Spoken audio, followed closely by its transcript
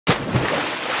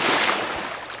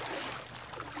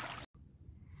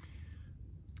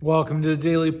Welcome to the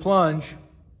Daily Plunge.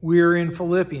 We're in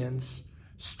Philippians,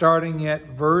 starting at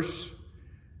verse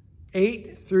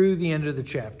 8 through the end of the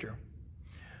chapter.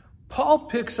 Paul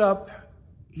picks up,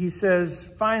 he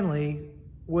says, finally,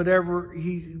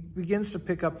 he begins to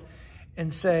pick up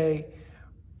and say,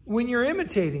 when you're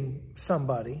imitating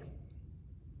somebody,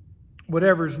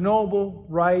 whatever's noble,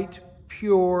 right,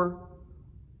 pure,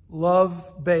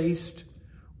 love-based,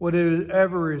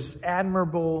 whatever is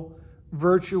admirable,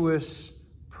 virtuous,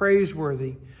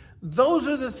 praiseworthy, those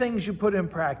are the things you put in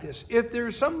practice. If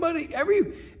there's somebody,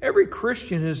 every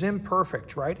Christian is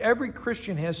imperfect, right? Every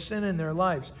Christian has sin in their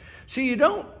lives. So you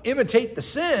don't imitate the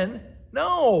sin.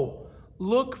 No.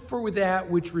 Look for that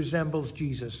which resembles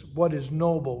Jesus. What is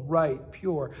noble, right,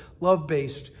 pure,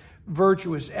 love-based,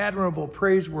 virtuous, admirable,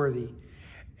 praiseworthy.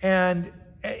 And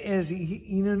as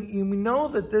you know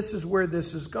that this is where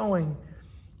this is going,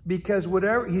 because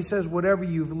whatever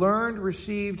you've learned,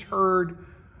 received, heard,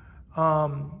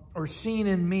 or seen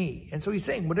in me. And so he's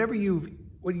saying, what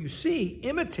you see,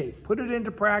 imitate, put it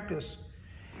into practice.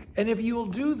 And if you will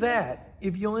do that,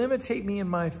 if you'll imitate me in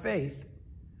my faith,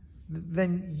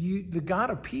 then the God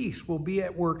of peace will be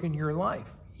at work in your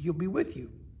life. He'll be with you.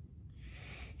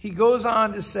 He goes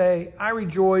on to say, I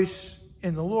rejoice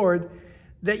in the Lord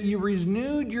that you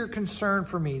renewed your concern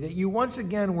for me, that you once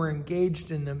again were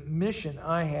engaged in the mission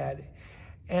I had.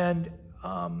 And,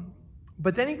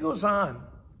 but then he goes on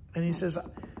and he says,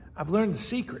 I've learned the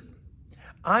secret.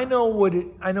 I know what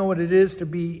it is to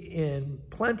be in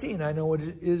plenty, and I know what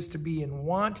it is to be in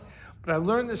want, but I've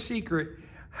learned the secret,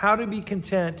 how to be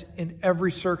content in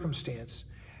every circumstance.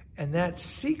 And that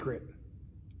secret,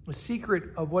 the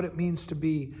secret of what it means to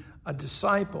be a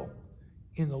disciple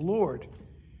in the Lord,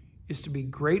 is to be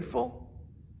grateful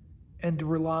and to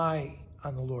rely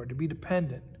on the Lord, to be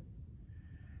dependent,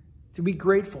 to be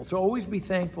grateful, to always be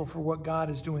thankful for what God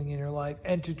is doing in your life,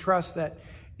 and to trust that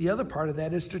the other part of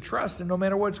that is to trust that no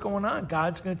matter what's going on,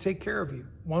 God's going to take care of you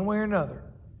one way or another.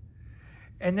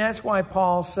 And that's why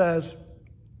Paul says,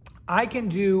 I can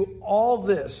do all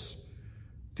this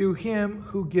through him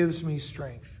who gives me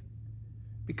strength.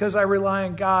 Because I rely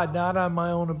on God, not on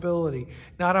my own ability,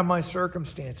 not on my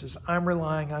circumstances. I'm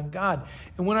relying on God.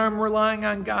 And when I'm relying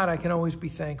on God, I can always be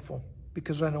thankful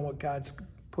because I know what God's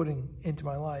putting into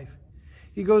my life.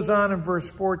 He goes on in verse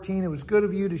 14, it was good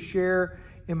of you to share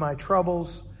in my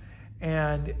troubles.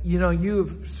 And, you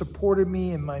have supported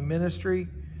me in my ministry.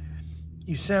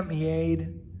 You sent me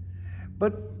aid.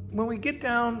 But when we get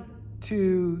down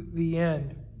to the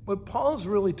end, what Paul's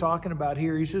really talking about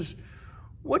here, he says,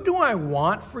 what do I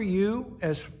want for you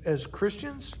as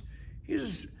Christians? He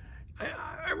says,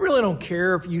 I really don't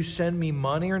care if you send me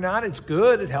money or not. It's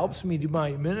good. It helps me do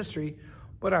my ministry.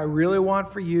 What I really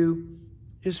want for you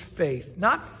is faith.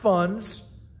 Not funds,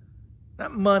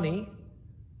 not money,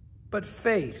 but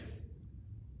faith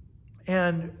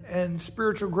and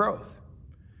spiritual growth.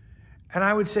 And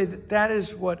I would say that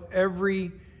is what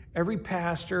every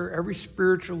pastor, every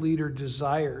spiritual leader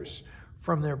desires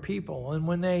from their people. And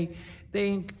when they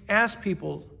ask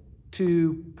people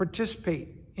to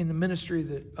participate in the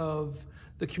ministry of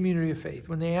the community of faith,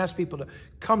 when they ask people to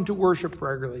come to worship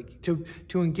regularly, to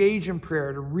engage in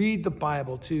prayer, to read the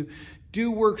Bible, to do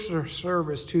works of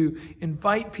service, to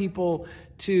invite people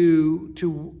to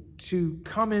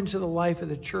come into the life of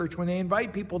the church, when they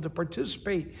invite people to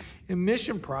participate in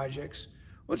mission projects,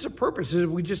 what's the purpose? Is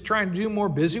we just trying to do more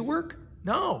busy work?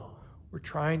 No, we're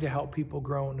trying to help people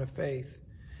grow in the faith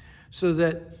so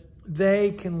that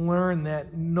they can learn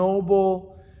that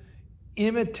noble,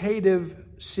 imitative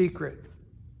secret,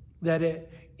 that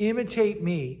imitate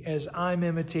me as I'm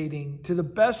imitating, to the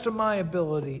best of my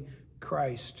ability,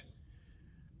 Christ.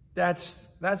 That's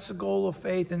the goal of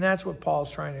faith, and that's what Paul's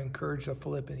trying to encourage the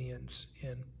Philippians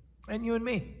in, and you and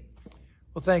me.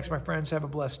 Well, thanks, my friends. Have a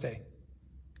blessed day.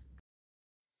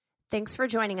 Thanks for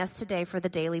joining us today for the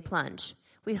Daily Plunge.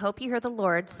 We hope you hear the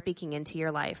Lord speaking into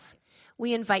your life.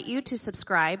 We invite you to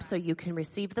subscribe so you can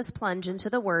receive this plunge into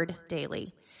the Word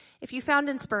daily. If you found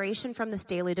inspiration from this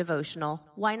daily devotional,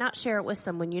 why not share it with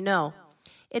someone you know?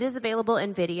 It is available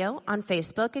in video on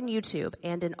Facebook and YouTube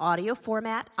and in audio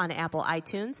format on Apple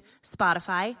iTunes,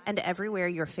 Spotify, and everywhere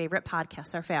your favorite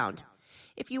podcasts are found.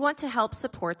 If you want to help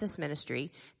support this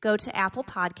ministry, go to Apple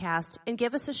Podcast and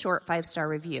give us a short 5-star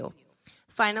review.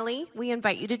 Finally, we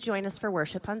invite you to join us for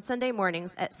worship on Sunday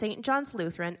mornings at St. John's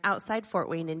Lutheran outside Fort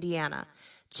Wayne, Indiana.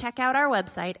 Check out our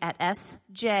website at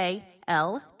sjlt.org.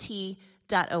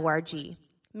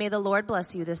 May the Lord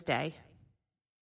bless you this day.